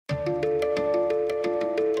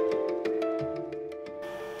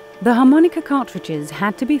The harmonica cartridges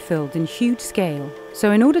had to be filled in huge scale,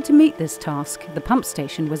 so in order to meet this task, the pump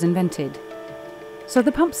station was invented. So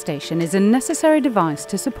the pump station is a necessary device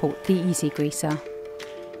to support the easy greaser.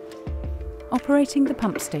 Operating the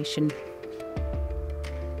pump station.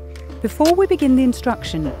 Before we begin the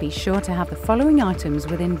instruction, be sure to have the following items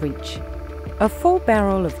within reach. A full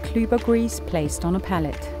barrel of Kluber grease placed on a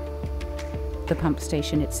pallet. The pump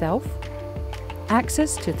station itself.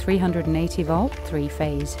 Access to 380 volt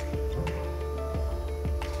 3-phase.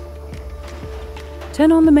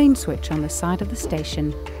 Turn on the main switch on the side of the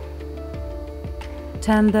station.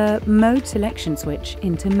 Turn the mode selection switch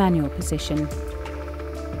into manual position.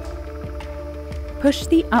 Push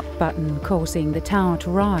the up button, causing the tower to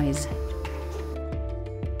rise.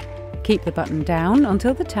 Keep the button down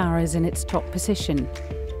until the tower is in its top position.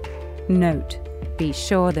 Note, be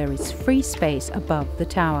sure there is free space above the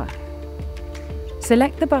tower.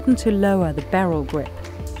 Select the button to lower the barrel grip.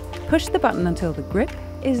 Push the button until the grip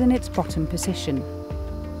is in its bottom position.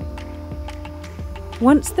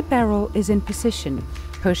 Once the barrel is in position,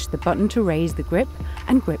 push the button to raise the grip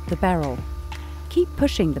and grip the barrel. Keep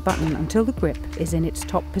pushing the button until the grip is in its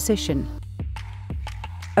top position.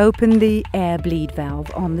 Open the air bleed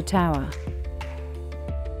valve on the tower.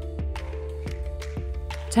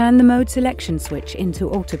 Turn the mode selection switch into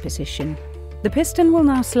auto position. The piston will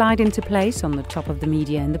now slide into place on the top of the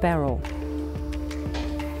media in the barrel.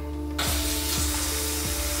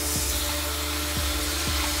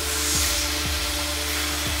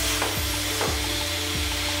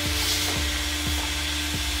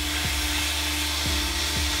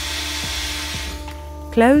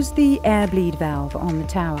 Close the air bleed valve on the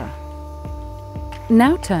tower.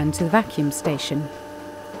 Now turn to the vacuum station.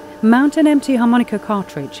 Mount an empty harmonica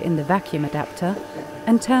cartridge in the vacuum adapter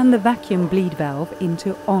and turn the vacuum bleed valve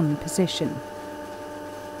into on position.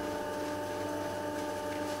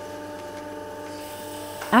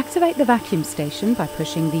 Activate the vacuum station by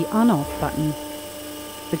pushing the on-off button.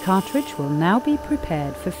 The cartridge will now be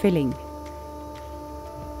prepared for filling.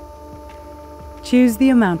 Choose the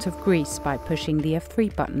amount of grease by pushing the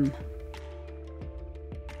F3 button.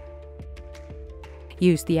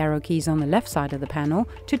 Use the arrow keys on the left side of the panel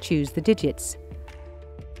to choose the digits.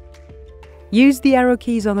 Use the arrow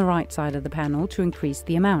keys on the right side of the panel to increase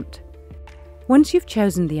the amount. Once you've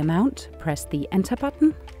chosen the amount, press the Enter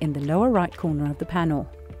button in the lower right corner of the panel.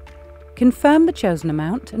 Confirm the chosen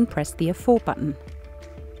amount and press the F4 button.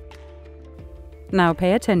 Now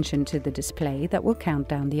pay attention to the display that will count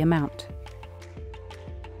down the amount.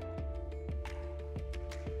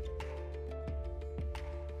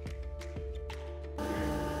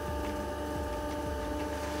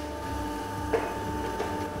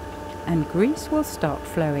 And grease will start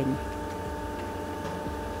flowing.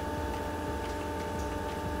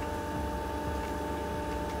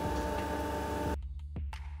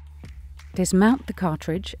 Dismount the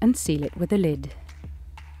cartridge and seal it with a lid.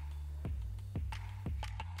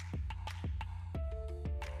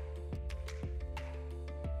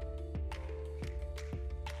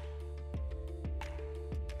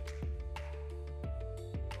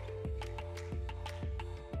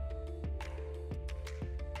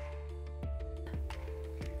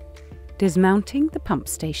 Dismounting the pump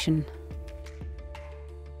station.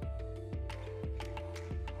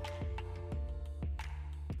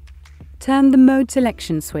 Turn the mode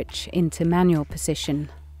selection switch into manual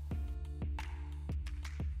position.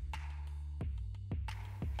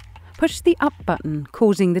 Push the up button,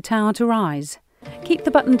 causing the tower to rise. Keep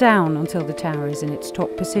the button down until the tower is in its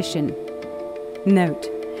top position. Note,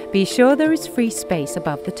 be sure there is free space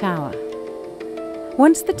above the tower.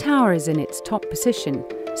 Once the tower is in its top position,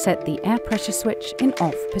 set the air pressure switch in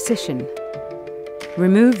off position.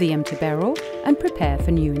 Remove the empty barrel and prepare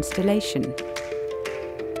for new installation.